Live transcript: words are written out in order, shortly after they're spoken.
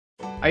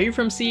Are you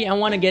from C and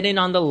want to get in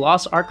on the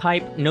Lost Ark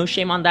hype? No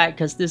shame on that,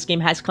 because this game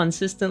has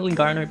consistently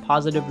garnered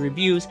positive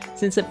reviews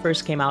since it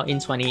first came out in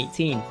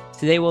 2018.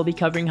 Today we'll be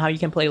covering how you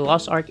can play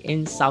Lost Ark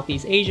in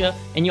Southeast Asia,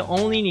 and you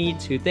only need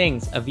two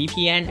things, a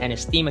VPN and a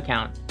Steam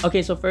account.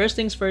 Okay, so first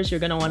things first,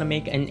 you're going to want to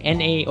make an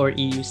NA or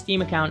EU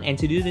Steam account, and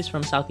to do this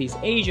from Southeast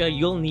Asia,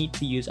 you'll need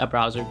to use a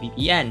browser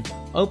VPN.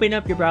 Open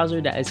up your browser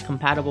that is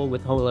compatible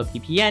with Hola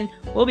VPN.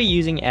 We'll be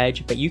using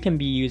Edge, but you can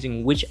be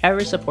using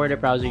whichever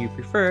supported browser you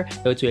prefer.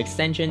 Go to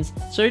extensions,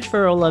 search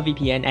for Hola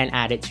VPN and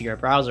add it to your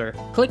browser.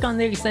 Click on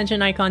the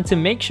extension icon to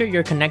make sure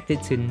you're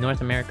connected to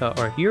North America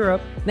or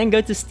Europe, then go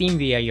to Steam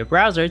via your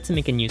browser to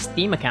make a new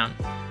Steam account.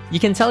 You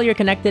can tell you're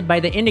connected by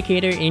the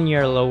indicator in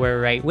your lower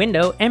right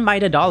window and by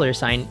the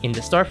 $sign in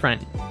the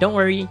storefront. Don't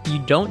worry, you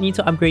don't need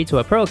to upgrade to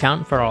a pro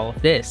account for all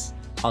of this.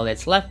 All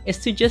that's left is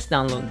to just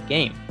download the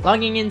game.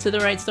 Logging into the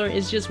right store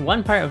is just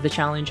one part of the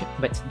challenge,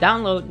 but to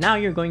download, now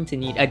you're going to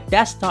need a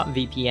desktop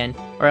VPN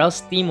or else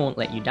Steam won't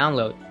let you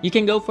download. You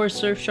can go for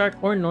Surfshark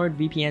or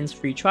NordVPN's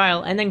free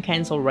trial and then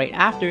cancel right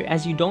after,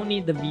 as you don't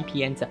need the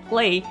VPN to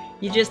play,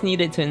 you just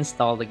need it to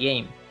install the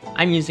game.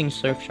 I'm using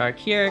Surfshark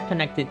here,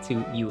 connected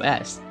to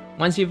US.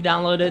 Once you've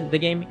downloaded the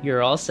game,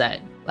 you're all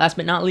set. Last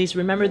but not least,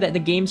 remember that the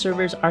game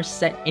servers are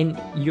set in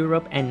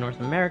Europe and North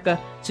America,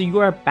 so you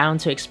are bound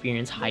to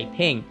experience high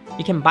ping.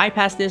 You can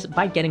bypass this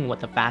by getting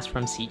WTFast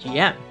from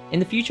CGM. In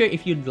the future,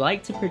 if you'd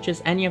like to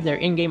purchase any of their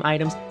in-game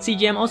items,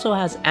 CGM also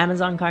has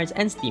Amazon cards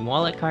and Steam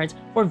Wallet cards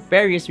for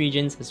various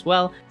regions as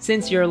well,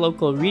 since your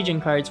local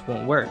region cards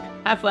won't work.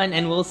 Have fun,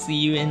 and we'll see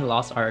you in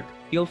Lost Ark.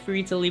 Feel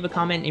free to leave a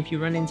comment if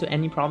you run into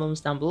any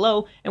problems down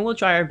below, and we'll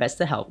try our best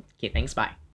to help. Okay, thanks, bye.